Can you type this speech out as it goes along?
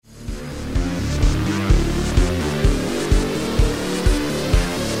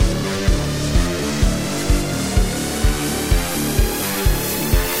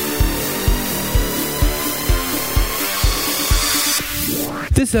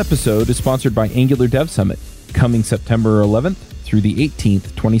This episode is sponsored by Angular Dev Summit, coming September 11th through the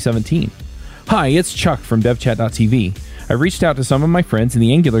 18th, 2017. Hi, it's Chuck from devchat.tv. I reached out to some of my friends in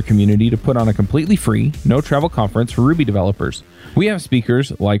the Angular community to put on a completely free, no-travel conference for Ruby developers. We have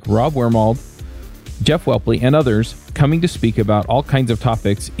speakers like Rob Wormald, Jeff Welpley, and others coming to speak about all kinds of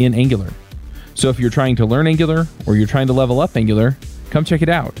topics in Angular. So if you're trying to learn Angular or you're trying to level up Angular, come check it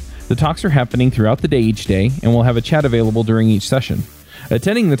out. The talks are happening throughout the day each day, and we'll have a chat available during each session.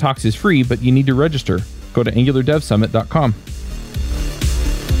 Attending the talks is free, but you need to register. Go to angulardevsummit.com.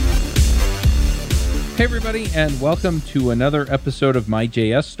 Hey everybody, and welcome to another episode of My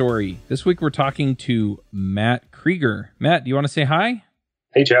JS Story. This week we're talking to Matt Creager. Matt, do you want to say hi?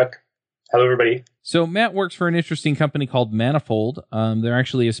 Hey Chuck. Hello everybody. So Matt works for an interesting company called Manifold. They're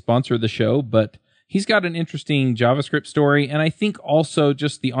actually a sponsor of the show, but he's got an interesting JavaScript story, and I think also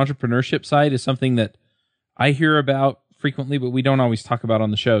just the entrepreneurship side is something that I hear about frequently, but we don't always talk about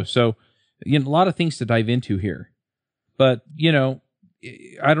on the show. So, a lot of things to dive into here. But,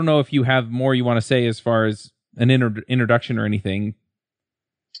 I don't know if you have more you want to say as far as an introduction or anything.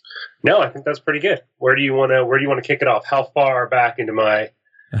 No, I think that's pretty good. Where do you want to kick it off? How far back into my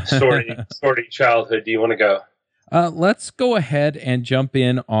sordid childhood do you want to go? Let's go ahead and jump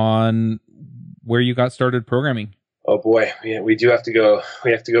in on where you got started programming. Oh boy, we have to go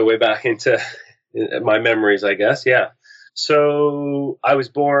way back into my memories, I guess. Yeah. So I was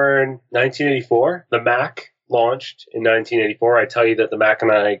born 1984. The Mac launched in 1984. I tell you that the Mac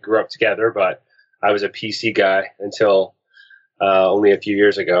and I grew up together, but I was a PC guy until only a few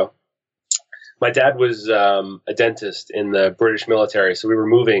years ago. My dad was a dentist in the British military, so we were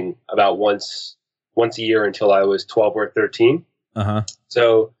moving about once a year until I was 12 or 13. Uh-huh.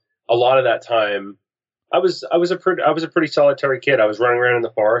 So a lot of that time, I was a pretty solitary kid. I was running around in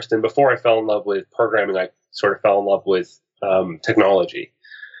the forest, and before I fell in love with programming, I sort of fell in love with technology.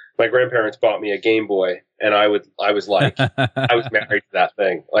 My grandparents bought me a Game Boy, and I was like, I was married to that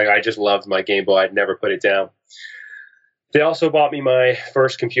thing. Like, I just loved my Game Boy. I'd never put it down. They also bought me my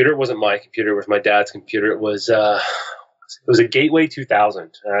first computer. It wasn't my computer; it was my dad's computer. It was a Gateway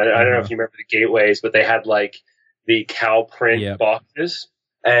 2000. I don't know if you remember the Gateways, but they had like the cow print boxes,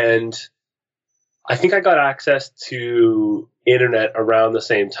 and I think I got access to internet around the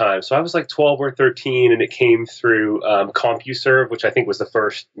same time. So I was like 12 or 13, and it came through CompuServe, which I think was the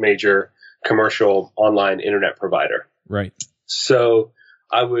first major commercial online internet provider. Right. So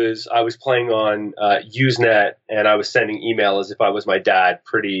I was playing on Usenet, and I was sending email as if I was my dad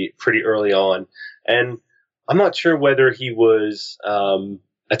pretty early on. And I'm not sure whether he was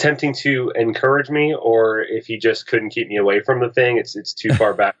attempting to encourage me or if he just couldn't keep me away from the thing. It's too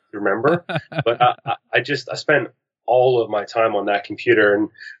far back to remember. But I spent all of my time on that computer, and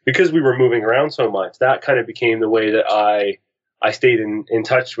because we were moving around so much, that kind of became the way that I stayed in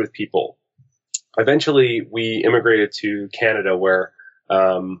touch with people. Eventually, we immigrated to Canada, where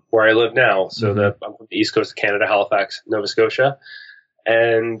I live now. So I'm from the east coast of Canada, Halifax, Nova Scotia,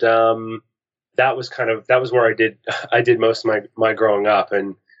 and that was where I did most of my growing up.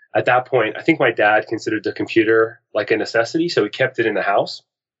 And at that point, I think my dad considered the computer like a necessity, so he kept it in the house.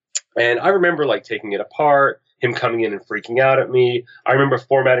 And I remember like taking it apart, him coming in and freaking out at me. I remember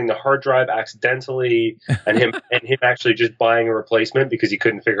formatting the hard drive accidentally, and him actually just buying a replacement because he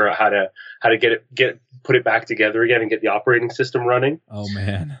couldn't figure out how to put it back together again and get the operating system running. Oh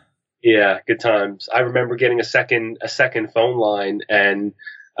man. Yeah, good times. I remember getting a second phone line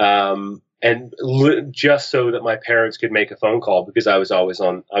just so that my parents could make a phone call because I was always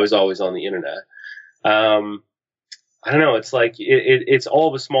on the internet. I don't know. It's like it's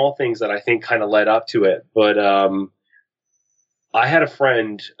all the small things that I think kind of led up to it. But I had a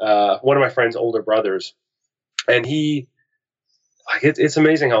friend, one of my friend's older brothers, and it's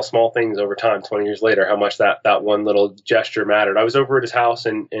amazing how small things over time, 20 years later, how much that one little gesture mattered. I was over at his house,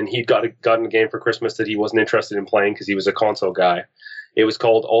 and he'd gotten a game for Christmas that he wasn't interested in playing because he was a console guy. It was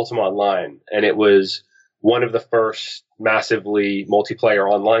called Ultima Online, and it was one of the first massively multiplayer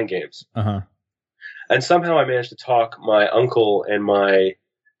online games. Uh-huh. And somehow I managed to talk my uncle and my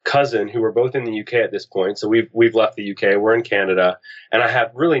cousin, who were both in the UK at this point. So we've left the UK. We're in Canada, and I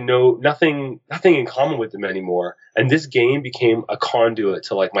have really nothing in common with them anymore. And this game became a conduit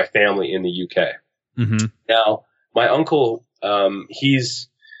to like my family in the UK. Mm-hmm. Now, my uncle, he's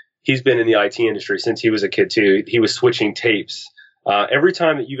been in the IT industry since he was a kid too. He was switching tapes. Every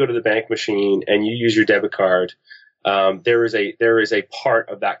time that you go to the bank machine and you use your debit card, there is a part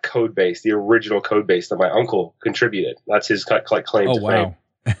of that code base, the original code base that my uncle contributed. That's his claim to fame.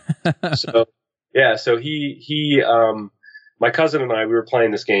 So he my cousin and I, we were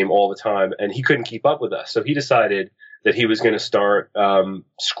playing this game all the time, and he couldn't keep up with us. So he decided that he was going to start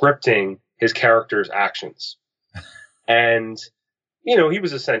scripting his character's actions. And, you know, he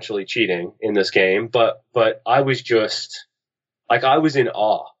was essentially cheating in this game, but I was just like, I was in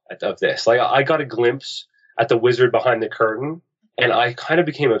awe of this. Like, I got a glimpse at the wizard behind the curtain, and I kind of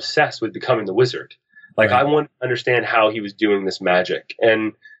became obsessed with becoming the wizard. Like, I wanted to understand how he was doing this magic.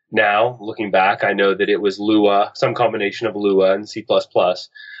 And now, looking back, I know that it was Lua, some combination of Lua and C++.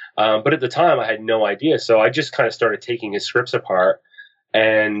 But at the time, I had no idea. So I just kind of started taking his scripts apart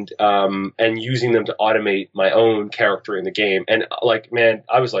and using them to automate my own character in the game. And like, man,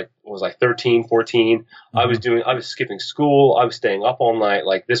 I was 13, 14. I was skipping school. I was staying up all night.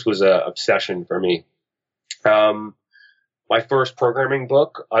 Like, this was a obsession for me. My first programming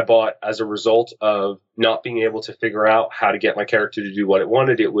book I bought as a result of not being able to figure out how to get my character to do what it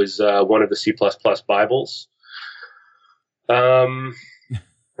wanted. It was one of the C++ Bibles.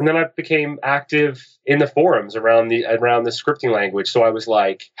 And then I became active in the forums around the scripting language. So I was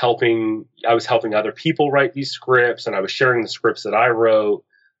helping other people write these scripts, and I was sharing the scripts that I wrote.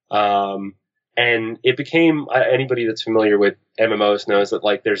 And it became, anybody that's familiar with MMOs knows that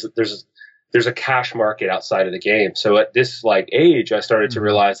like there's a cash market outside of the game. So at this like age, I started to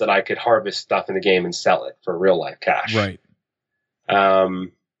realize that I could harvest stuff in the game and sell it for real life cash. Right.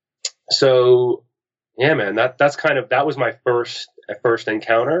 So yeah, man, that was my first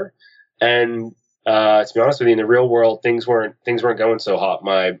encounter. And to be honest with you, in the real world, things weren't going so hot.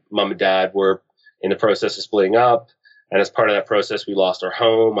 My mom and dad were in the process of splitting up, and as part of that process, we lost our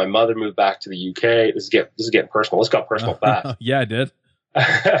home. My mother moved back to the UK. This is getting personal. This got personal fast. Yeah, it did.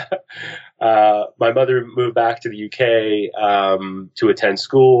 My mother moved back to the UK to attend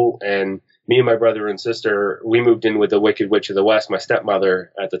school, and me and my brother and sister, we moved in with the Wicked Witch of the West, my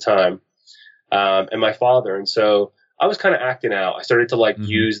stepmother at the time, and my father. And so I was kind of acting out. I started to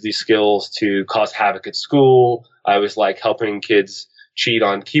use these skills to cause havoc at school. I was like helping kids cheat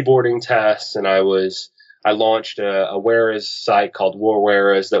on keyboarding tests, and I launched a Whereas site called War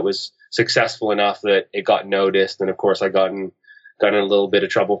Whereas that was successful enough that it got noticed, and of course I got in a little bit of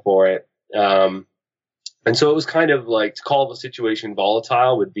trouble for it. And so it was kind of like, to call the situation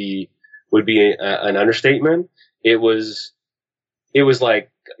volatile would be an understatement. It was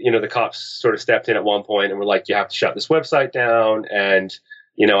like, you know, the cops sort of stepped in at one point and were like, you have to shut this website down. And,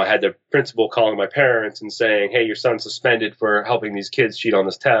 you know, I had the principal calling my parents and saying, hey, your son's suspended for helping these kids cheat on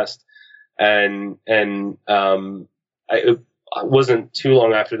this test. And it wasn't too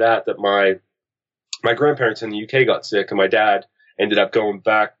long after that my grandparents in the UK got sick, and my dad ended up going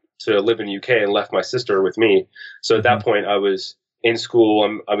back to live in the UK and left my sister with me. So at that point, I was in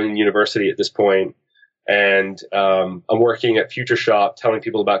school. I'm in university at this point, and I'm working at Future Shop, telling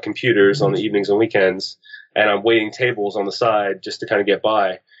people about computers on the evenings and weekends, and I'm waiting tables on the side just to kind of get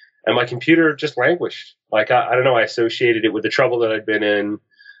by. And my computer just languished. Like, I don't know, I associated it with the trouble that I'd been in,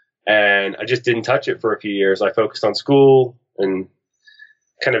 and I just didn't touch it for a few years. I focused on school and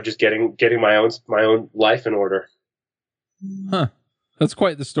kind of just getting my own life in order. Huh. That's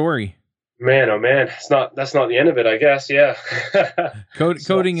quite the story. Man, oh man, that's not the end of it, I guess. Yeah.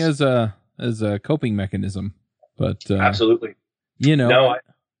 Coding is a coping mechanism, but absolutely. You know, no,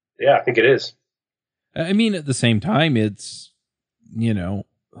 I think it is. I mean, at the same time, it's, you know,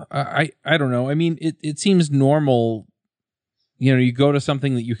 I don't know. I mean, it seems normal. You know, you go to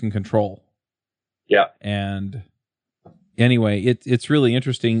something that you can control. Yeah. And anyway, it's really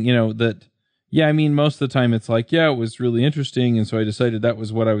interesting, you know, that, yeah, I mean, most of the time it's like, yeah, it was really interesting, and so I decided that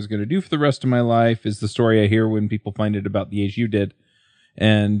was what I was going to do for the rest of my life, is the story I hear when people find it about the age you did.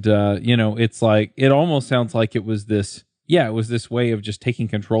 And, you know, it's like, it almost sounds like it was this way of just taking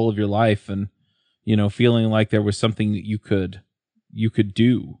control of your life and, you know, feeling like there was something that you could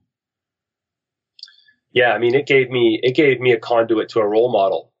do. Yeah, I mean, it gave me a conduit to a role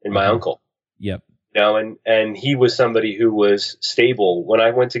model in my uncle. Yep. You know, and he was somebody who was stable. When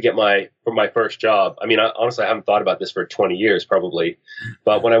I went to get my first job, I mean, honestly, I haven't thought about this for 20 years probably,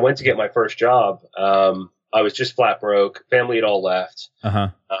 but when I went to get my first job, I was just flat broke. Family had all left.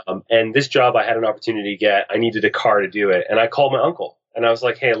 And this job I had an opportunity to get, I needed a car to do it. And I called my uncle and I was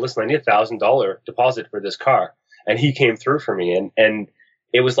like, hey, listen, I need $1,000 deposit for this car. And he came through for me. And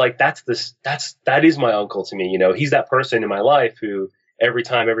it was like, that is my uncle to me. You know, he's that person in my life who, every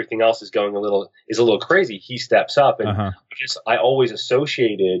time everything else is going a little crazy, he steps up. And I always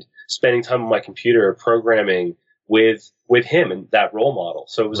associated spending time on my computer programming with him and that role model.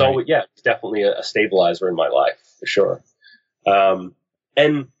 So it was always, it's definitely a stabilizer in my life for sure.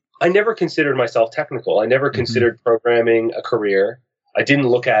 And I never considered myself technical. I never considered programming a career. I didn't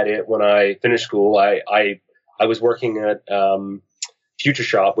look at it when I finished school. I was working at Future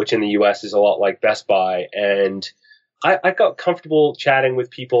Shop, which in the US is a lot like Best Buy, and I got comfortable chatting with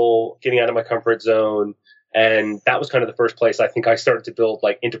people, getting out of my comfort zone. And that was kind of the first place I think I started to build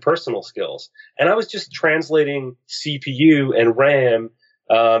like interpersonal skills. And I was just translating CPU and RAM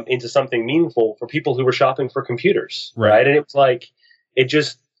into something meaningful for people who were shopping for computers. Right. And it was like,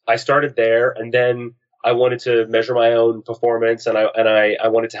 I started there, and then I wanted to measure my own performance, and I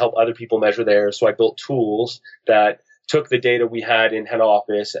wanted to help other people measure theirs. So I built tools that took the data we had in head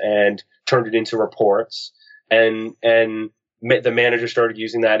office and turned it into reports. And the manager started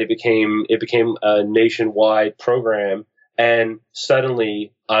using that. It became a nationwide program, and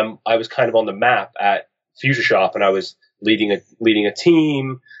suddenly I was kind of on the map at Future Shop, and I was leading a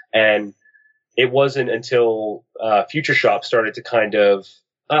team. And it wasn't until Future Shop started to kind of,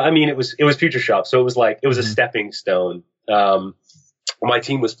 it was Future Shop, so it was a stepping stone. My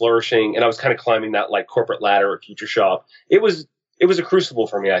team was flourishing, and I was kind of climbing that like corporate ladder at Future Shop. It was a crucible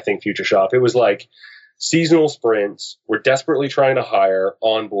for me, I think. Future Shop. It was like seasonal sprints. We're desperately trying to hire,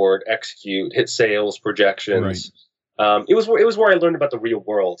 onboard, execute, hit sales projections. Right. It was where I learned about the real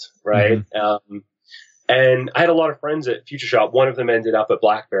world, right? Mm-hmm. And I had a lot of friends at Future Shop. One of them ended up at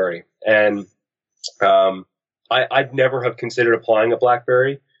BlackBerry, and I'd never have considered applying at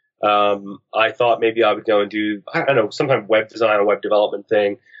BlackBerry. I thought maybe I would go and do, I don't know, some kind of web design or web development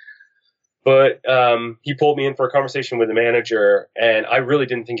thing. But he pulled me in for a conversation with the manager, and I really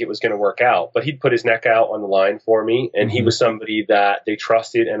didn't think it was going to work out. But he'd put his neck out on the line for me, and he was somebody that they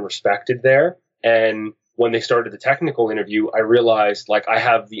trusted and respected there. And when they started the technical interview, I realized, like, I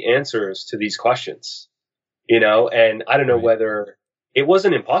have the answers to these questions, and I don't know whether it was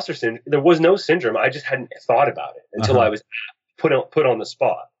an imposter syndrome. There was no syndrome. I just hadn't thought about it until I was put on the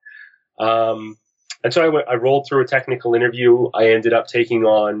spot. And so I rolled through a technical interview. I ended up taking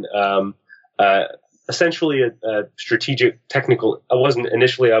on essentially a strategic technical. I was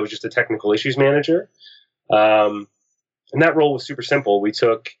just a technical issues manager. And that role was super simple.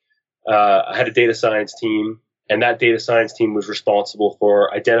 I had a data science team, and that data science team was responsible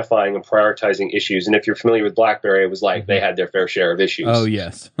for identifying and prioritizing issues. And if you're familiar with BlackBerry, it was like they had their fair share of issues. Oh,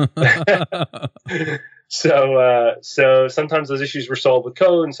 yes. So sometimes those issues were solved with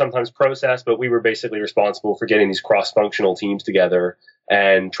code and sometimes process, but we were basically responsible for getting these cross-functional teams together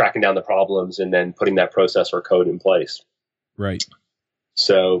and tracking down the problems and then putting that process or code in place. Right.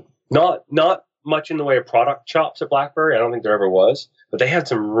 So not much in the way of product chops at BlackBerry. I don't think there ever was, but they had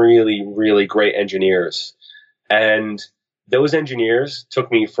some really, really great engineers. And those engineers took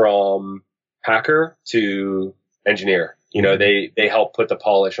me from hacker to engineer. They helped put the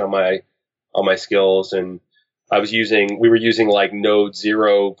polish on my skills. And we were using like Node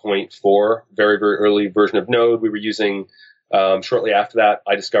 0.4, very, very early version of Node. We were using, shortly after that,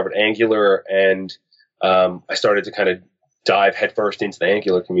 I discovered Angular, and I started to kind of dive headfirst into the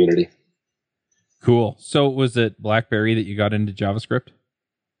Angular community. Cool. So was it BlackBerry that you got into JavaScript?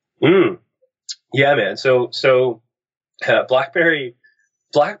 Yeah, man. So BlackBerry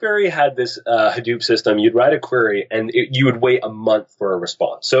had this Hadoop system. You'd write a query, and you would wait a month for a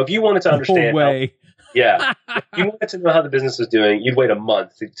response. So if you wanted to understand, if you wanted to know how the business was doing, you'd wait a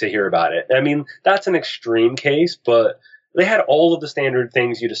month to hear about it. I mean, that's an extreme case, but they had all of the standard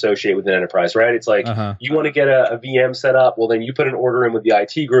things you'd associate with an enterprise, right? It's like you want to get a VM set up, well, then you put an order in with the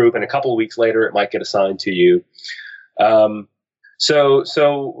IT group, and a couple of weeks later, it might get assigned to you.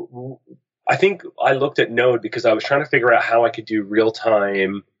 So I think I looked at Node because I was trying to figure out how I could do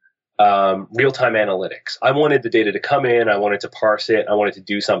real-time analytics. I wanted the data to come in. I wanted to parse it. I wanted to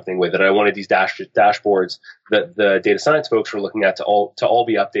do something with it. I wanted these dashboards that the data science folks were looking at to all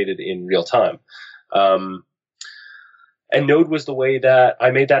be updated in real time. And Node was the way that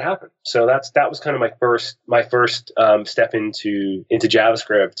I made that happen. So that was kind of my first step into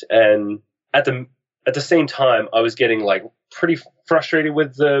JavaScript. And at the same time, I was getting like pretty frustrated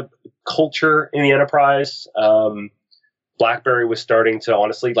with the culture in the enterprise. BlackBerry was starting to,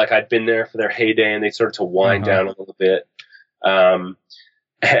 honestly, like, I'd been there for their heyday, and they started to wind down a little bit. And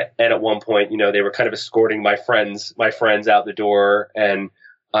at one point, they were kind of escorting my friends out the door, and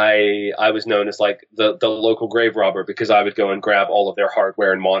I was known as like the local grave robber because I would go and grab all of their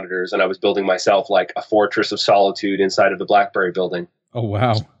hardware and monitors, and I was building myself like a fortress of solitude inside of the BlackBerry building. Oh,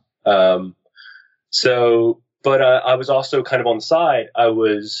 wow. But I was also kind of on the side. I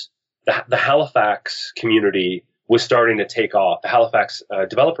was the Halifax community was starting to take off. The Halifax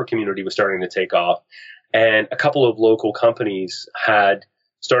developer community was starting to take off, and a couple of local companies had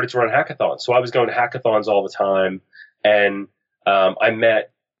started to run hackathons. So I was going to hackathons all the time, and I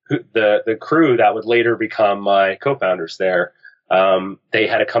met the crew that would later become my co-founders there. They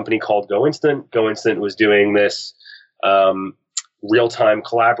had a company called GoInstant. GoInstant was doing this real-time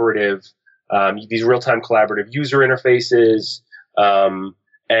collaborative these real-time collaborative user interfaces,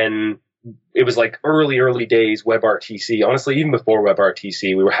 and it was like early days WebRTC. Honestly, even before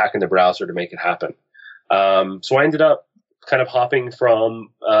WebRTC, we were hacking the browser to make it happen. So I ended up kind of hopping from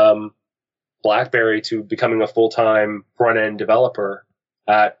BlackBerry to becoming a full-time front-end developer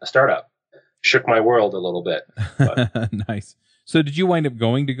at a startup. Shook my world a little bit. Nice. So did you wind up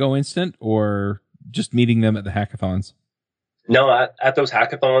going to Go Instant or just meeting them at the hackathons? No, at those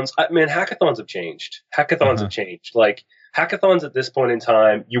hackathons, hackathons have changed. Have changed. Like hackathons at this point in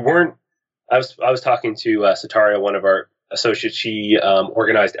time, you weren't. I was talking to Sataria, one of our associates. She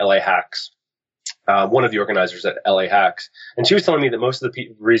organized LA Hacks. One of the organizers at LA Hacks, and she was telling me that most of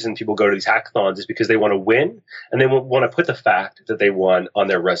the reason people go to these hackathons is because they want to win and they want to put the fact that they won on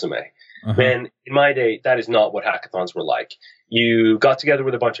their resume. And in my day, that is not what hackathons were like. You got together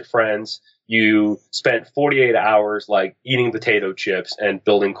with a bunch of friends, you spent 48 hours like eating potato chips and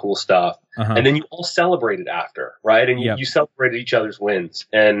building cool stuff, and then you all celebrated after, right? And you celebrated each other's wins.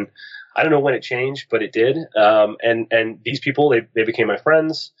 And I don't know when it changed, but it did. And these people, they became my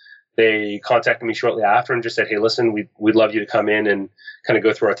friends. They contacted me shortly after and just said, "Hey, listen, we'd love you to come in and kind of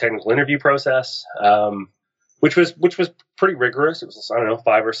go through our technical interview process," which was pretty rigorous. It was, I don't know,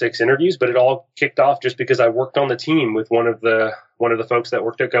 5 or 6 interviews, but it all kicked off just because I worked on the team with one of the folks that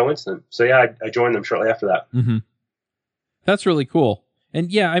worked at Go Instant. So yeah, I joined them shortly after that. That's really cool. And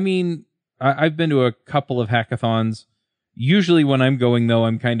yeah, I mean, I've been to a couple of hackathons. Usually when I'm going, though,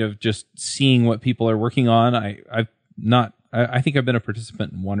 I'm kind of just seeing what people are working on. I think I've been a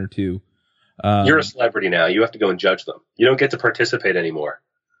participant in 1 or 2. You're a celebrity now. You have to go and judge them. You don't get to participate anymore.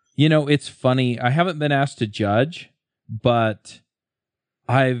 You know, it's funny. I haven't been asked to judge, but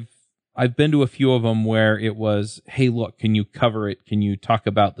I've been to a few of them where it was, "Hey, look, can you cover it? Can you talk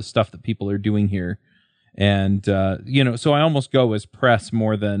about the stuff that people are doing here?" And so I almost go as press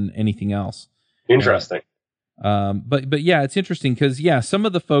more than anything else. Interesting. But yeah, it's interesting because some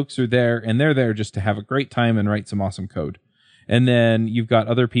of the folks are there and they're there just to have a great time and write some awesome code. And then you've got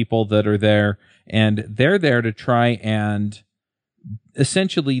other people that are there and they're there to try and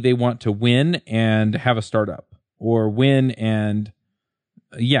essentially they want to win and have a startup or win and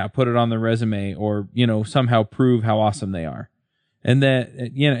put it on their resume or, somehow prove how awesome they are. And that,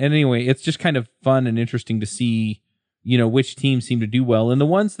 and anyway, it's just kind of fun and interesting to see, which teams seem to do well and the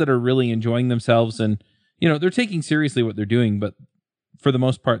ones that are really enjoying themselves and, they're taking seriously what they're doing, but for the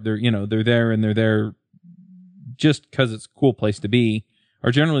most part, they're there and they're there just because it's a cool place to be, are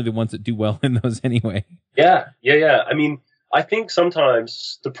generally the ones that do well in those anyway. Yeah. I mean, I think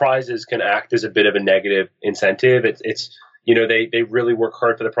sometimes the prizes can act as a bit of a negative incentive. It's they really work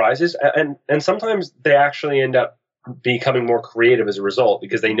hard for the prizes, and sometimes they actually end up becoming more creative as a result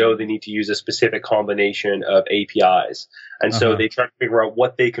because they know they need to use a specific combination of APIs, and so they try to figure out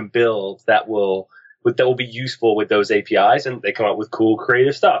what they can build that will be useful with those APIs, and they come up with cool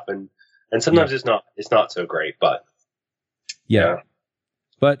creative stuff. And sometimes it's not so great, but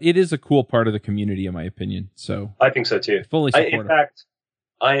but it is a cool part of the community, in my opinion. So I think so too. Fully supportive. In fact,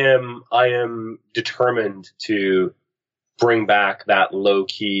 I am determined to bring back that low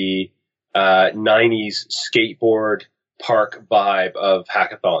key 90s skateboard park vibe of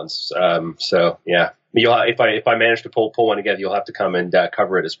hackathons. So yeah, if I manage to pull one together, you'll have to come and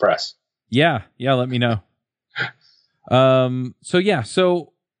cover it as press. Yeah, let me know.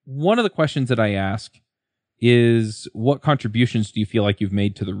 So one of the questions that I ask is, what contributions do you feel like you've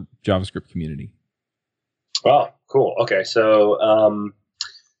made to the JavaScript community? Oh, cool. Okay, so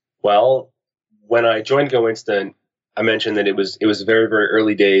when I joined Go Instant, I mentioned that it was very, very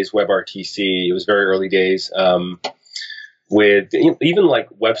early days WebRTC. It was very early days with even like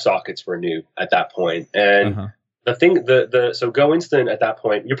WebSockets were new at that point, and the thing, so Go Instant at that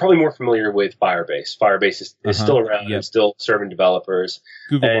point, you're probably more familiar with Firebase. Firebase is still around and still serving developers.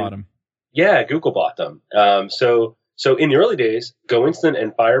 Google bought them. Yeah, Google bought them. So in the early days, Go Instant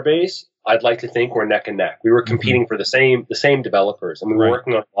and Firebase, I'd like to think, were neck and neck. We were competing for the same developers, and we were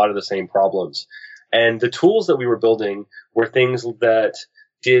working on a lot of the same problems. And the tools that we were building were things that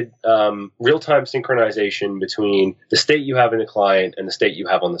did real-time synchronization between the state you have in the client and the state you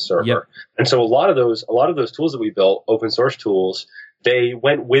have on the server. Yep. And so a lot of those tools that we built, open source tools, they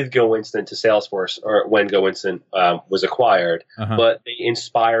went with Go Instant to Salesforce, or when Go Instant was acquired, but they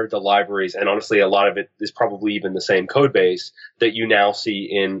inspired the libraries. And honestly, a lot of it is probably even the same code base that you now see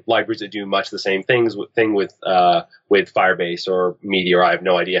in libraries that do much the same thing with Firebase or Meteor. I have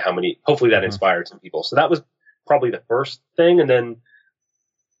no idea how many. Hopefully that inspired some people. So that was probably the first thing. And then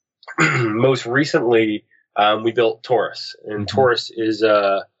most recently, we built Taurus, and Taurus is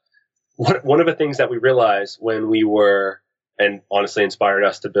one of the things that we realized when we were and honestly inspired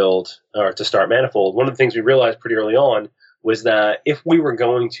us to build or to start Manifold. One of the things we realized pretty early on was that if we were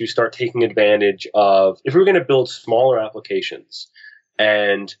going to start taking advantage of, if we were going to build smaller applications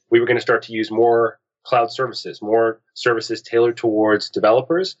and we were going to start to use more cloud services, more services tailored towards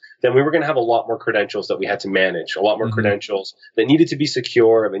developers, then we were going to have a lot more credentials that we had to manage, a lot more credentials that needed to be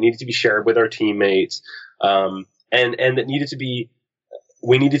secure, that needed to be shared with our teammates, and that needed to be,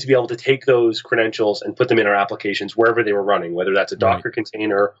 we needed to be able to take those credentials and put them in our applications wherever they were running, whether that's a Docker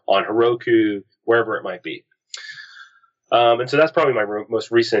container, on Heroku, wherever it might be. And so that's probably my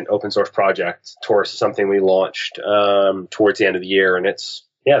most recent open source project. Taurus is something we launched towards the end of the year, and it's,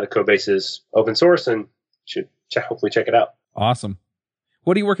 the code base is open source and should hopefully check it out. Awesome.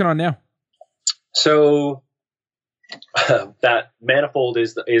 What are you working on now? So that Manifold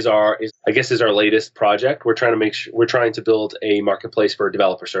is our latest project. We're trying to build a marketplace for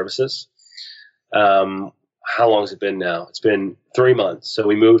developer services. How long has it been now? It's been 3 months. So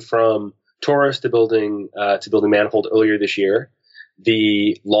we moved from Taurus to building Manifold earlier this year.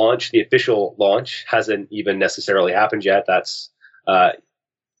 The official launch hasn't even necessarily happened yet. That's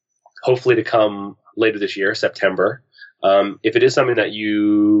hopefully to come later this year, September. If it is something that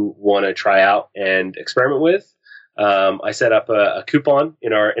you want to try out and experiment with, I set up a coupon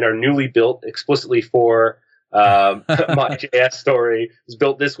in our newly built explicitly for MyJS story. It was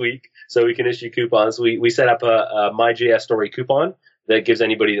built this week, so we can issue coupons. We set up a MyJS story coupon that gives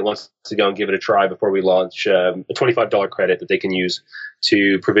anybody that wants to go and give it a try before we launch a $25 credit that they can use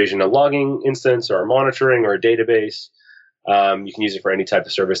to provision a logging instance or a monitoring or a database. You can use it for any type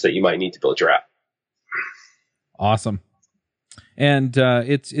of service that you might need to build your app. Awesome. And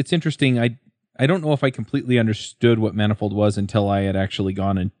it's interesting. I don't know if I completely understood what Manifold was until I had actually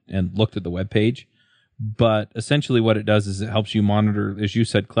gone and looked at the web page. But essentially what it does is it helps you monitor, as you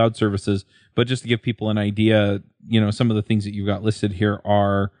said, cloud services. But just to give people an idea, some of the things that you've got listed here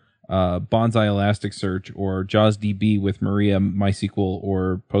are Bonsai Elasticsearch or JawsDB with Maria, MySQL,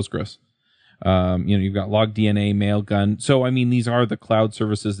 or Postgres. You've got LogDNA, Mailgun. So, these are the cloud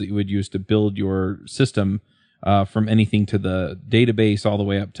services that you would use to build your system, from anything to the database all the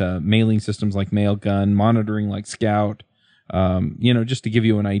way up to mailing systems like Mailgun, monitoring like Scout, just to give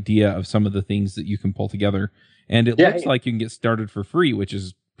you an idea of some of the things that you can pull together. And it looks like you can get started for free, which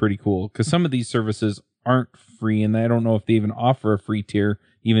is pretty cool because some of these services aren't free, and I don't know if they even offer a free tier,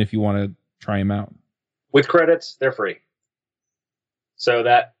 even if you want to try them out. With credits, they're free. So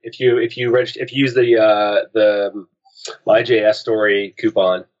that if you use the MyJS story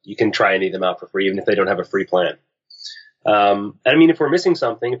coupon, you can try any of them out for free, even if they don't have a free plan. If we're missing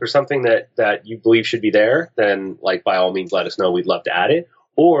something, if there's something that you believe should be there, then by all means, let us know. We'd love to add it.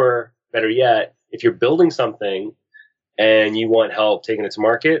 Or better yet, if you're building something and you want help taking it to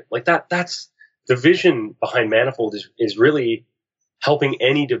market, that's the vision behind Manifold is really helping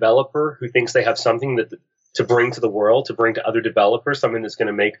any developer who thinks they have something to bring to the world, to bring to other developers, something that's going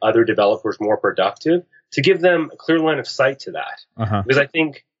to make other developers more productive, to give them a clear line of sight to that. Because I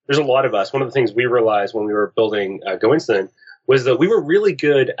think there's a lot of us. One of the things we realized when we were building GoInstant was that we were really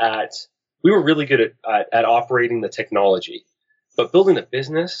good at operating the technology, but building the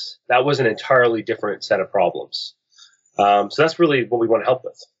business, that was an entirely different set of problems. So that's really what we want to help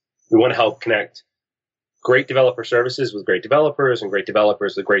with. We want to help connect great developer services with great developers and great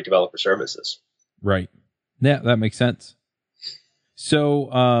developers with great developer services. Right. Yeah, that makes sense. So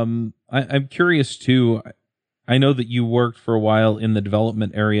I'm curious too. I know that you worked for a while in the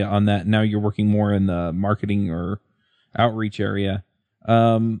development area on that. Now you're working more in the marketing or outreach area.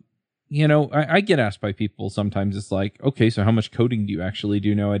 I get asked by people sometimes. It's like, okay, so how much coding do you actually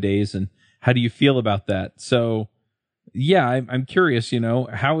do nowadays, and how do you feel about that? So, yeah, I'm curious.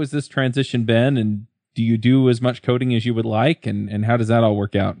 How has this transition been, and do you do as much coding as you would like, and how does that all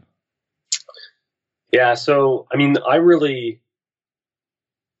work out? Yeah, so to be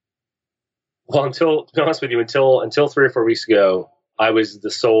honest with you, until 3 or 4 weeks ago, I was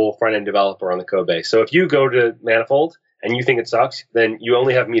the sole front end developer on the code base. So if you go to Manifold and you think it sucks, then you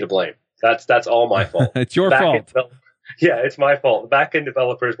only have me to blame. That's all my fault. It's your fault. Yeah, it's my fault. The back end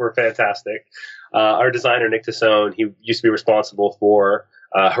developers were fantastic. Our designer Nick Tassone, he used to be responsible for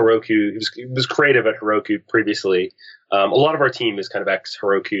Heroku. He was creative at Heroku previously. A lot of our team is kind of ex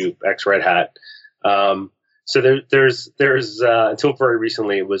Heroku, ex Red Hat. So there's until very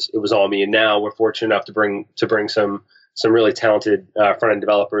recently it was all me, and now we're fortunate enough to bring some really talented front end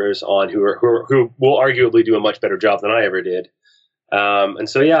developers on who will arguably do a much better job than I ever did. And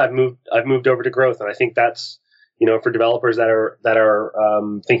so I've moved over to growth, and I think that's for developers that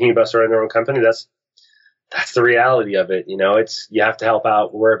are thinking about starting their own company, that's the reality of it. It's you have to help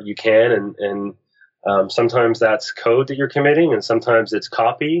out wherever you can, and Sometimes that's code that you're committing, and sometimes it's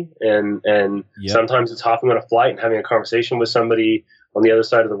copy, and Yep. sometimes it's hopping on a flight and having a conversation with somebody on the other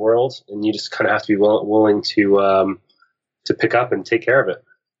side of the world, and you just kind of have to be willing to pick up and take care of it.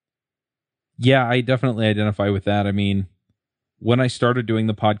 Yeah, I definitely identify with that. I mean, when I started doing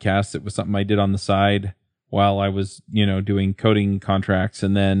the podcast, it was something I did on the side while I was, doing coding contracts.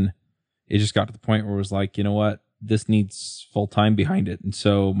 And then it just got to the point where it was like, you know what, this needs full time behind it. And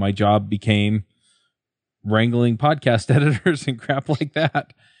so my job became wrangling podcast editors and crap like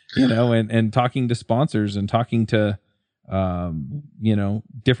that, and talking to sponsors and talking to,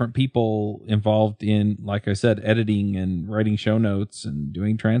 different people involved in, like I said, editing and writing show notes and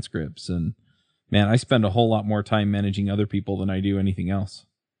doing transcripts. And man, I spend a whole lot more time managing other people than I do anything else.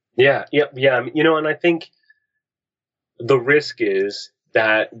 Yeah. And I think the risk is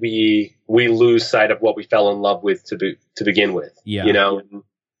that we lose sight of what we fell in love with to begin with. Yeah. And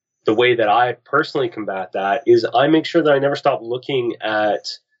the way that I personally combat that is I make sure that I never stop looking at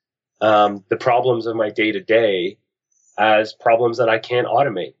the problems of my day to day as problems that I can't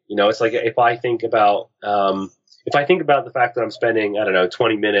automate. It's like if I think about the fact that I'm spending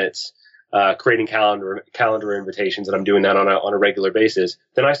 20 minutes creating calendar invitations, and I'm doing that on a regular basis,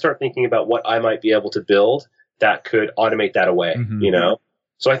 then I start thinking about what I might be able to build that could automate that away. Mm-hmm.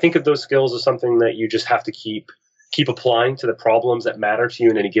 So I think of those skills as something that you just have to keep applying to the problems that matter to you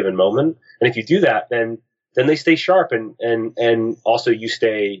in any given moment. And if you do that, then they stay sharp, and also you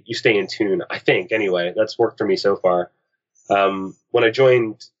stay in tune. I think, anyway, that's worked for me so far. When I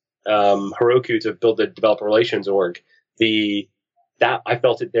joined Heroku to build the developer relations org, that I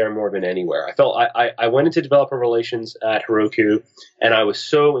felt it there more than anywhere. I went into developer relations at Heroku, and I was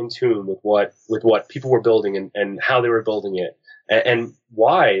so in tune with what people were building and how they were building it, and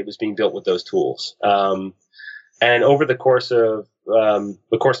why it was being built with those tools. And over the course of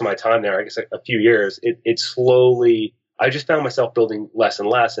my time there, I guess a few years, it slowly, I just found myself building less and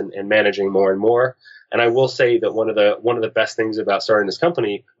less and managing more and more. And I will say that one of the best things about starting this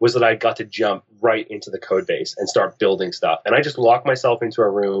company was that I got to jump right into the code base and start building stuff. And I just locked myself into a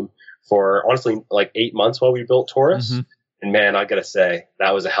room for honestly like 8 months while we built Taurus. Mm-hmm. And man, I gotta say,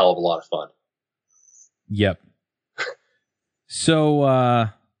 that was a hell of a lot of fun. Yep. So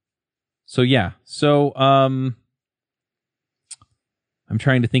I'm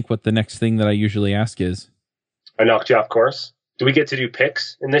trying to think what the next thing that I usually ask is. I knocked you off course. Do we get to do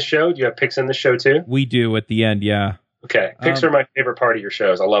picks in this show? Do you have picks in this show too? We do at the end, yeah. Okay. Picks are my favorite part of your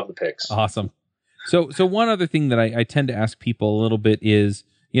shows. I love the picks. Awesome. So one other thing that I tend to ask people a little bit is,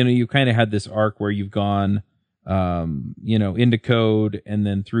 you kind of had this arc where you've gone, into code and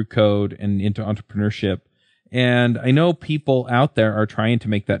then through code and into entrepreneurship. And I know people out there are trying to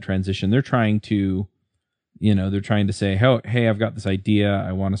make that transition. They're trying to, they're trying to say, hey, I've got this idea.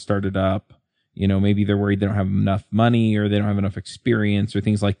 I want to start it up. Maybe they're worried they don't have enough money or they don't have enough experience or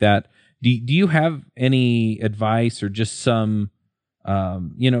things like that. Do you have any advice or just some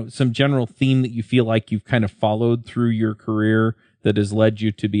general theme that you feel like you've kind of followed through your career that has led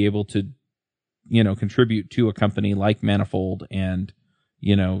you to be able to, contribute to a company like Manifold and,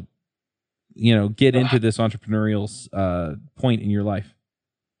 get into this entrepreneurial point in your life?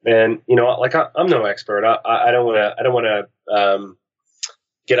 And like I'm no expert. I don't want to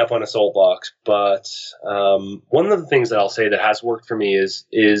get up on a soapbox, but one of the things that I'll say that has worked for me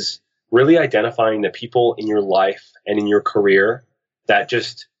is really identifying the people in your life and in your career that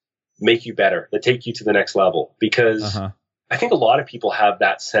just make you better, that take you to the next level. Because I think a lot of people have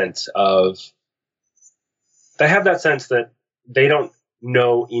that sense that they don't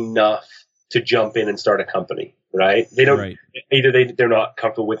know enough to jump in and start a company, right? They don't. Right. Either they're not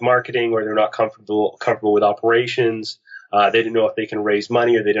comfortable with marketing, or they're not comfortable with operations. They didn't know if they can raise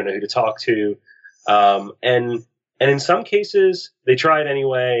money, or they don't know who to talk to. And in some cases, they try it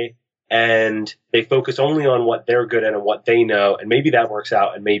anyway, and they focus only on what they're good at and what they know, and maybe that works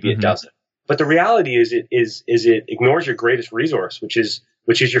out, and maybe it doesn't. But the reality is, it ignores your greatest resource, which is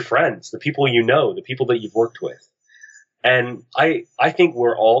your friends, the people the people that you've worked with. And I think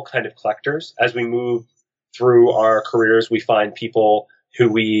we're all kind of collectors. As we move through our careers, we find people who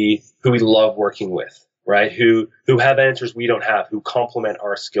we love working with, right? Who have answers we don't have, who complement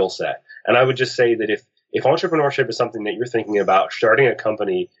our skill set. And I would just say that if entrepreneurship is something that you're thinking about, starting a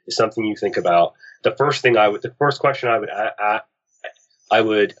company is something you think about, the first question I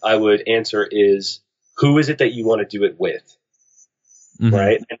would answer is, who is it that you want to do it with? Mm-hmm.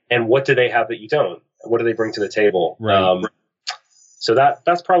 Right? And what do they have that you don't? What do they bring to the table? Right. So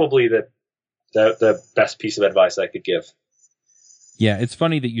that's probably the best piece of advice I could give. Yeah, it's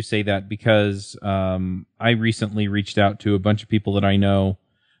funny that you say that because I recently reached out to a bunch of people that I know,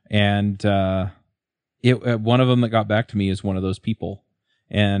 and One of them that got back to me is one of those people.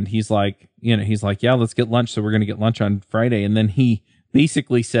 And he's like, yeah, let's get lunch. So we're going to get lunch on Friday. And then he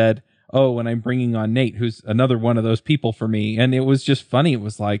basically said, oh, and I'm bringing on Nate, who's another one of those people for me. And it was just funny. It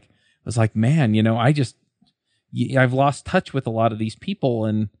was like, man, I've lost touch with a lot of these people,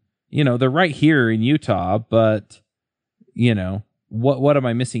 and, they're right here in Utah, but, what am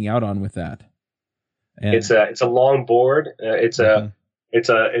I missing out on with that? And it's a long board. It's a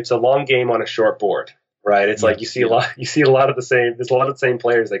long game on a short board. Right. It's like you see a lot of the same. There's a lot of the same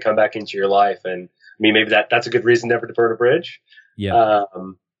players that come back into your life, and I mean maybe that's a good reason never to burn a bridge. Yeah.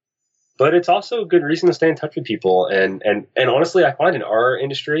 But it's also a good reason to stay in touch with people. And honestly, I find in our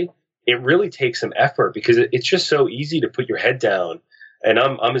industry, it really takes some effort because it's just so easy to put your head down. And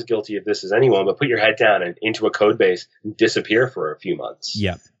I'm as guilty of this as anyone, but put your head down and into a code base and disappear for a few months.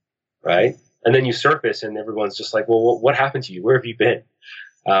 Yeah. Right. And then you surface and everyone's just like, well, what happened to you? Where have you been?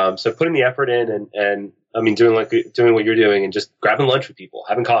 So putting the effort in and I mean, doing what you're doing and just grabbing lunch with people,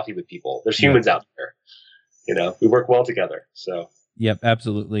 having coffee with people. There's humans out there, we work well together. So. Yep,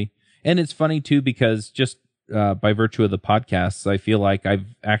 absolutely. And it's funny too, because just by virtue of the podcasts, I feel like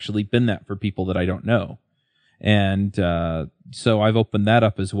I've actually been that for people that I don't know. And so I've opened that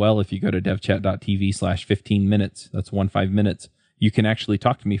up as well. If you go to devchat.tv/15 minutes, that's 15 minutes, you can actually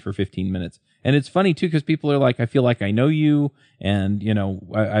talk to me for 15 minutes. And it's funny too, because people are like, I feel like I know you, and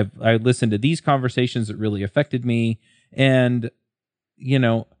I listened to these conversations that really affected me, and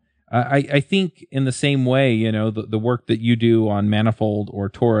I think in the same way, the work that you do on Manifold or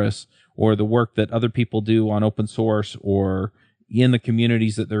Taurus, or the work that other people do on open source or in the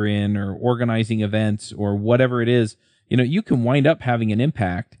communities that they're in, or organizing events or whatever it is, you can wind up having an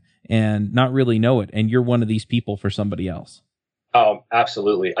impact and not really know it, and you're one of these people for somebody else. Oh,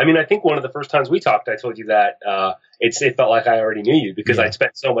 absolutely. I mean, I think one of the first times we talked, I told you that it felt like I already knew you because I'd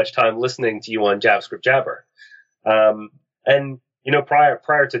spent so much time listening to you on JavaScript Jabber. And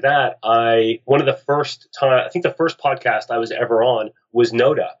prior to that, one of the first time, I think the first podcast I was ever on was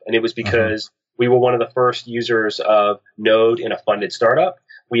Node Up, and it was because we were one of the first users of Node in a funded startup.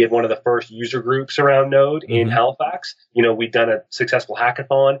 We had one of the first user groups around Node in Halifax. We'd done a successful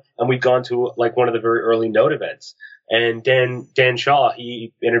hackathon, and we'd gone to like one of the very early Node events. And Dan Shaw,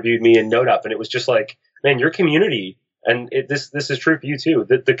 he interviewed me in Node Up, and it was just like, man, your community, and this is true for you too.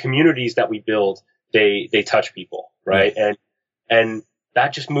 The communities that we build, they touch people, right? Yeah. And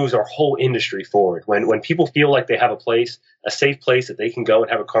that just moves our whole industry forward. When people feel like they have a safe place that they can go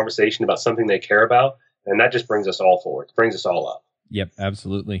and have a conversation about something they care about, and that just brings us all forward, brings us all up. Yep,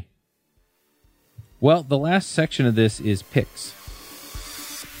 absolutely. Well, the last section of this is picks.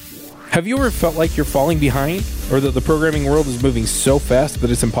 Have you ever felt like you're falling behind, or that the programming world is moving so fast that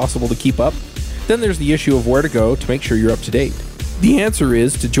it's impossible to keep up? Then there's the issue of where to go to make sure you're up to date. The answer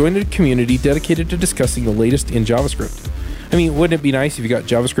is to join a community dedicated to discussing the latest in JavaScript. I mean, wouldn't it be nice if you got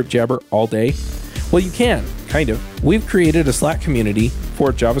JavaScript Jabber all day? Well, you can, kind of. We've created a Slack community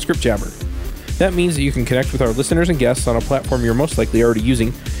for JavaScript Jabber. That means that you can connect with our listeners and guests on a platform you're most likely already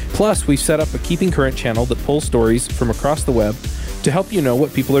using. Plus, we've set up a Keeping Current channel that pulls stories from across the web to help you know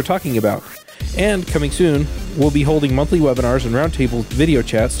what people are talking about. And coming soon, we'll be holding monthly webinars and roundtable video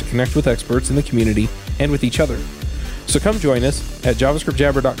chats to connect with experts in the community and with each other. So come join us at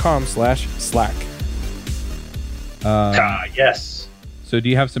javascriptjabber.com/Slack. Yes. So do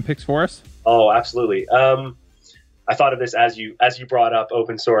you have some picks for us? Oh, absolutely. I thought of this as you brought up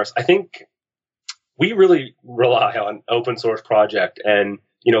open source. I think we really rely on open source project, and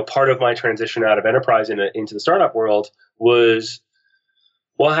part of my transition out of enterprise into the startup world was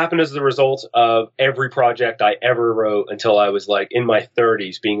what happened as the result of every project I ever wrote until I was like in my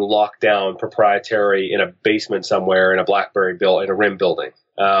 30s being locked down proprietary in a basement somewhere in a BlackBerry in a RIM building.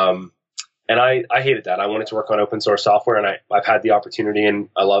 And I hated that. I wanted to work on open source software, and I've had the opportunity and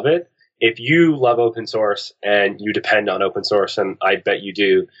I love it. If you love open source and you depend on open source, and I bet you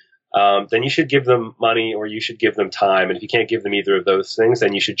do, then you should give them money or you should give them time. And if you can't give them either of those things,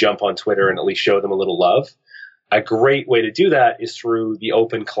 then you should jump on Twitter and at least show them a little love. A great way to do that is through the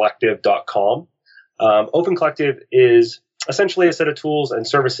opencollective.com. Open Collective is essentially a set of tools and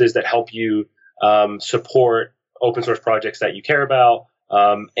services that help you support open source projects that you care about,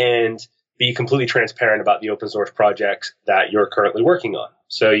 and be completely transparent about the open source projects that you're currently working on.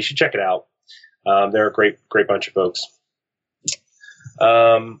 So you should check it out. They're a great bunch of folks.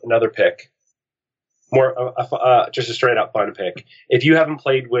 Another pick, just a straight up fun pick. If you haven't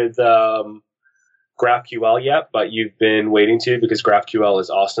played with GraphQL yet, but you've been waiting to, because GraphQL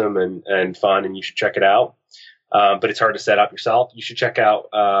is awesome and fun, and you should check it out. But it's hard to set up yourself. You should check out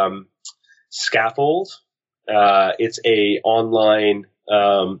Scaffold. It's a online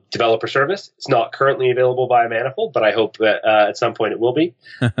developer service. It's not currently available via Manifold, but I hope that at some point it will be.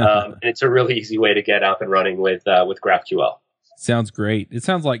 And it's a really easy way to get up and running with GraphQL. Sounds great. It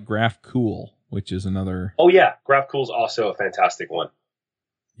sounds like GraphCool, which is another. Oh yeah, GraphCool is also a fantastic one.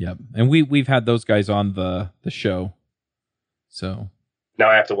 Yep, and we've had those guys on the show. So now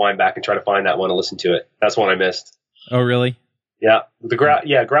I have to wind back and try to find that one and listen to it. That's one I missed. Oh really? Yeah,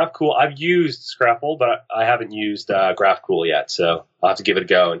 GraphCool. I've used Scrapple, but I haven't used GraphCool yet. So I'll have to give it a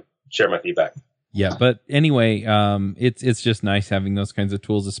go and share my feedback. Yeah, but anyway, it's just nice having those kinds of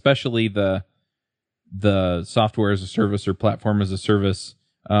tools, especially the software as a service or platform as a service.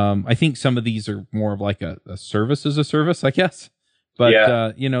 I think some of these are more of like a service as a service, I guess.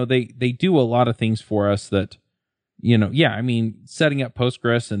 But they do a lot of things for us that, I mean, setting up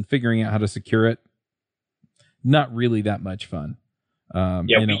Postgres and figuring out how to secure it, not really that much fun.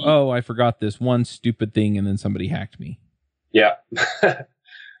 I forgot this one stupid thing and then somebody hacked me. Yeah.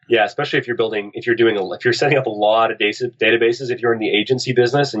 Yeah, especially if you're setting up a lot of databases, if you're in the agency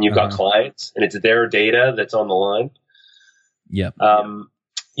business and you've got clients and it's their data that's on the line. Yep.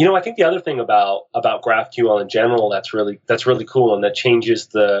 I think the other thing about GraphQL in general that's really cool and that changes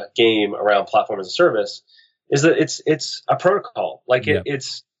the game around platform as a service is that it's a protocol. Like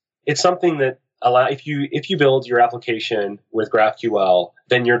it's something that if you build your application with GraphQL,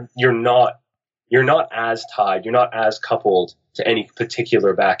 then you're not as tied, you're not as coupled to any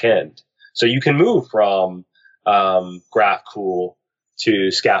particular backend. So you can move from GraphCool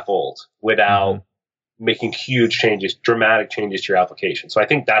to Scaffold without making huge changes, dramatic changes to your application. So I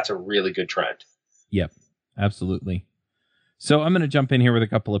think that's a really good trend. Yep, absolutely. So I'm going to jump in here with a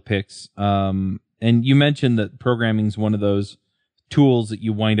couple of picks. And you mentioned that programming is one of those tools that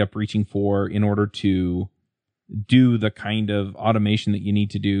you wind up reaching for in order to do the kind of automation that you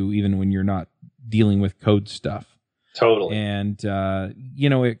need to do, even when you're not dealing with code stuff. Totally. And,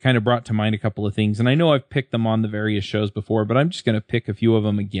 it kind of brought to mind a couple of things. And I know I've picked them on the various shows before, but I'm just going to pick a few of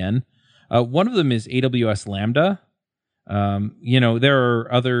them again. One of them is AWS Lambda. There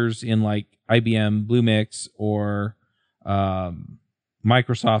are others in like IBM Bluemix or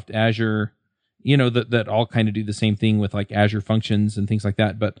Microsoft Azure, that all kind of do the same thing with like Azure functions and things like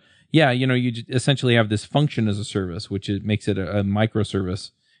that. But yeah, you essentially have this function as a service, which makes it a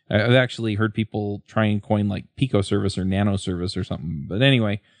microservice. I've actually heard people try and coin like pico service or nano service or something. But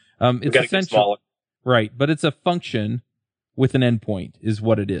anyway, it's essentially right, but it's a function with an endpoint is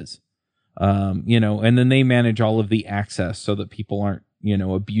what it is. And then they manage all of the access so that people aren't,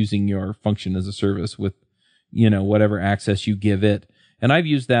 abusing your function as a service with, whatever access you give it. And I've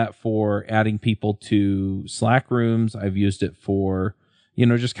used that for adding people to Slack rooms. I've used it for,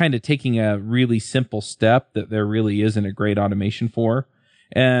 just kind of taking a really simple step that there really isn't a great automation for.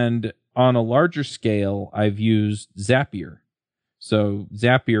 And on a larger scale, I've used Zapier. So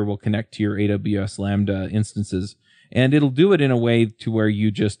Zapier will connect to your AWS Lambda instances, and it'll do it in a way to where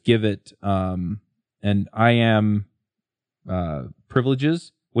you just give it an IAM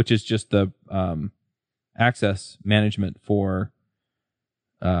privileges, which is just the access management for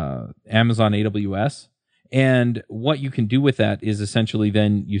Amazon AWS. And what you can do with that is essentially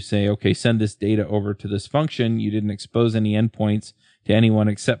then you say, okay, send this data over to this function. You didn't expose any endpoints to anyone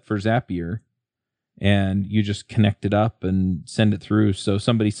except for Zapier. And you just connect it up and send it through. So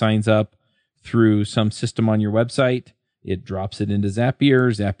somebody signs up through some system on your website. It drops it into Zapier.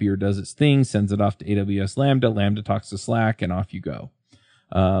 Zapier does its thing, sends it off to AWS Lambda. Lambda talks to Slack, and off you go.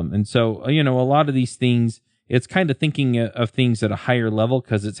 And so, a lot of these things, it's kind of thinking of things at a higher level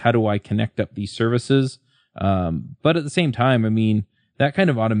because it's how do I connect up these services? But at the same time, I mean, that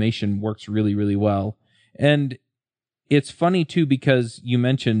kind of automation works really, really well. And it's funny too, because you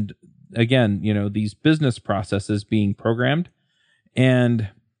mentioned, again, these business processes being programmed. And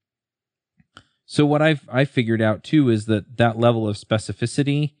so what I figured out too is that level of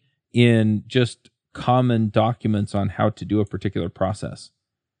specificity in just common documents on how to do a particular process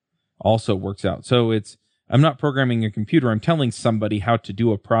also works out. So I'm not programming a computer. I'm telling somebody how to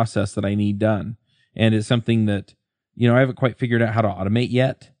do a process that I need done. And it's something that, I haven't quite figured out how to automate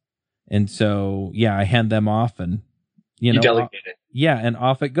yet. And so, yeah, I hand them off and, you delegate it. Yeah, and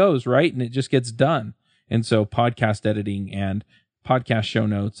off it goes, right? And it just gets done. And so podcast editing and podcast show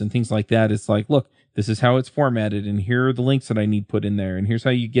notes and things like that, it's like, look, this is how it's formatted, and here are the links that I need put in there, and here's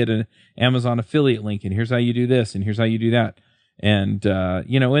how you get an Amazon affiliate link, and here's how you do this, and here's how you do that. And,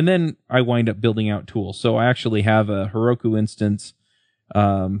 and then I wind up building out tools. So I actually have a Heroku instance.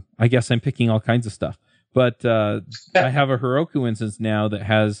 I guess I'm picking all kinds of stuff, but I have a Heroku instance now that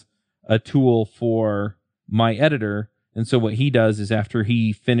has a tool for my editor. And so what he does is after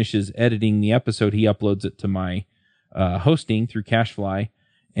he finishes editing the episode, he uploads it to my hosting through CacheFly,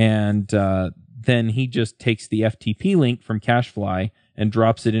 and then he just takes the FTP link from CacheFly and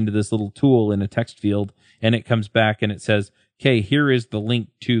drops it into this little tool in a text field, and it comes back and it says, okay, here is the link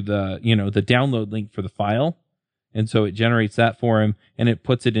to the, the download link for the file. And so it generates that for him, and it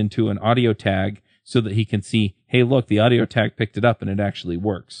puts it into an audio tag so that he can see, hey, look, the audio tag picked it up and it actually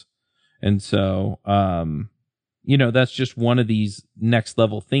works. And so, that's just one of these next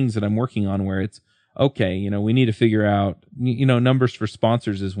level things that I'm working on where it's, okay, we need to figure out, numbers for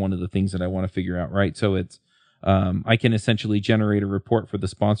sponsors is one of the things that I want to figure out, right? So it's, I can essentially generate a report for the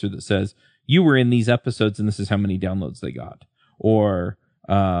sponsor that says, you were in these episodes and this is how many downloads they got. Or,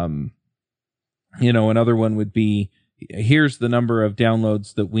 another one would be, here's the number of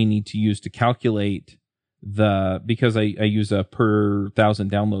downloads that we need to use to calculate because I use a per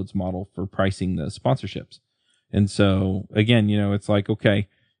 1,000 downloads model for pricing the sponsorships. And so again, it's like, okay,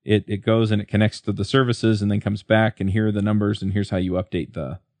 it goes and it connects to the services and then comes back, and here are the numbers, and here's how you update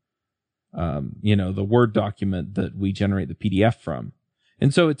the Word document that we generate the PDF from.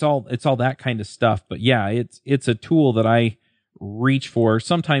 And so it's all that kind of stuff. But yeah, it's a tool that I reach for.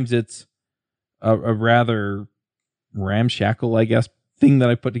 Sometimes it's a rather ramshackle, I guess, thing that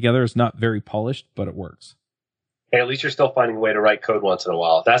I put together. It's not very polished, but it works. Hey, at least you're still finding a way to write code once in a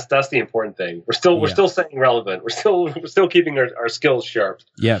while. That's the important thing. We're still staying relevant. We're still keeping our skills sharp.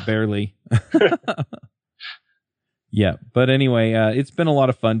 Yeah, barely. Yeah, but anyway, it's been a lot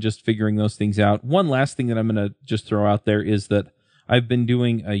of fun just figuring those things out. One last thing that I'm going to just throw out there is that I've been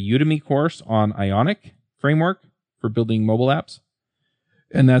doing a Udemy course on Ionic framework for building mobile apps,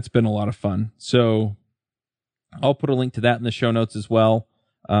 and that's been a lot of fun. So I'll put a link to that in the show notes as well.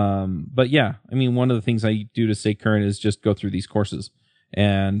 But yeah, one of the things I do to stay current is just go through these courses,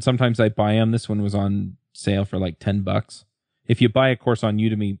 and sometimes I buy them. This one was on sale for like $10. If you buy a course on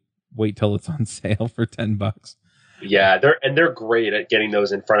Udemy, wait till it's on sale for $10. Yeah, they're great at getting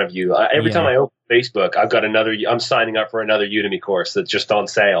those in front of you. Every time I open Facebook, I'm signing up for another Udemy course that's just on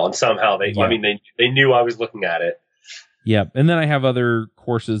sale, and somehow they knew I was looking at it. Yeah, and then I have other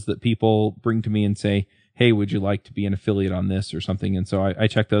courses that people bring to me and say, hey, would you like to be an affiliate on this or something? And so I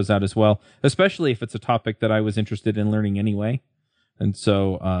check those out as well, especially if it's a topic that I was interested in learning anyway. And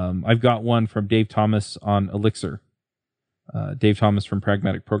so I've got one from Dave Thomas on Elixir. Dave Thomas from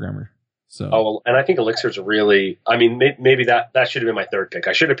Pragmatic Programmer. So, and I think Elixir's really, maybe that should have been my third pick.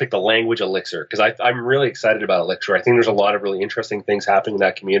 I should have picked the language Elixir, because I'm really excited about Elixir. I think there's a lot of really interesting things happening in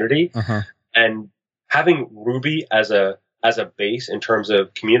that community. And having Ruby as a base in terms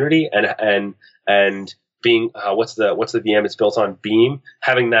of community and being what's the VM it's built on, Beam,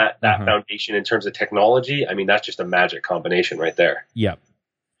 having that foundation in terms of technology, that's just a magic combination right there. Yeah.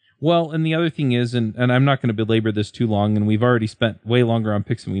 Well, and the other thing is, and I'm not going to belabor this too long, and we've already spent way longer on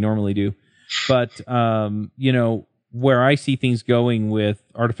picks than we normally do, but where I see things going with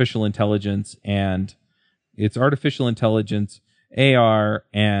artificial intelligence, and it's artificial intelligence, AR,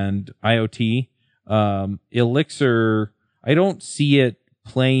 and IoT, Elixir, I don't see it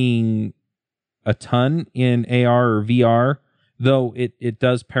playing a ton in AR or VR, though it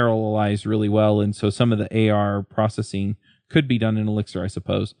does parallelize really well, and so some of the AR processing could be done in Elixir, I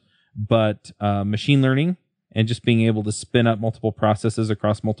suppose. But machine learning and just being able to spin up multiple processes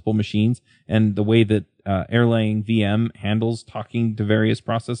across multiple machines, and the way that Erlang VM handles talking to various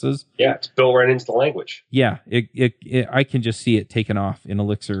processes. Yeah, it's built right into the language. Yeah, I can just see it taken off in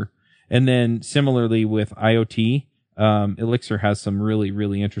Elixir. And then similarly with IoT, Elixir has some really,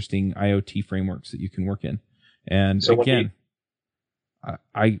 really interesting IoT frameworks that you can work in. And so again,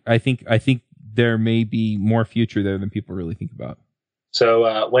 I think there may be more future there than people really think about.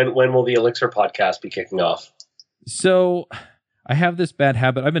 So when will the Elixir podcast be kicking off? So I have this bad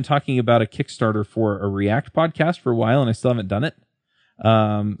habit. I've been talking about a Kickstarter for a React podcast for a while, and I still haven't done it.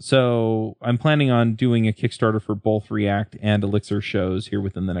 So I'm planning on doing a Kickstarter for both React and Elixir shows here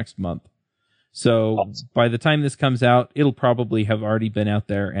within the next month. So by the time this comes out, it'll probably have already been out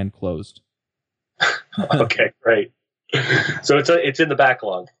there and closed. Okay, great. So it's in the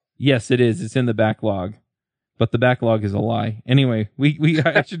backlog. Yes, it is. It's in the backlog. But the backlog is a lie. Anyway,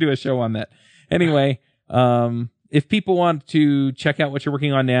 I should do a show on that. Anyway, if people want to check out what you're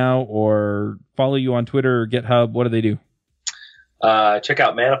working on now, or follow you on Twitter or GitHub, what do they do? Check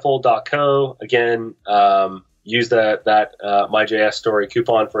out manifold.co. Again, use that MyJS story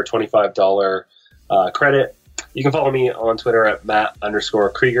coupon for a $25 credit. You can follow me on Twitter at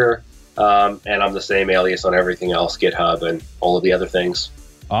Matt_Creager. And I'm the same alias on everything else, GitHub and all of the other things.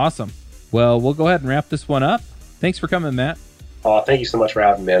 Awesome. Well, we'll go ahead and wrap this one up. Thanks for coming, Matt. Thank you so much for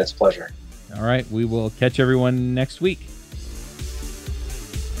having me, man. It's a pleasure. All right. We will catch everyone next week.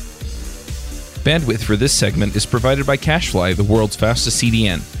 Bandwidth for this segment is provided by CacheFly, the world's fastest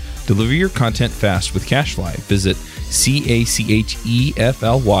CDN. Deliver your content fast with CacheFly. Visit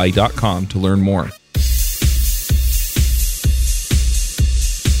CACHEFLY.com to learn more.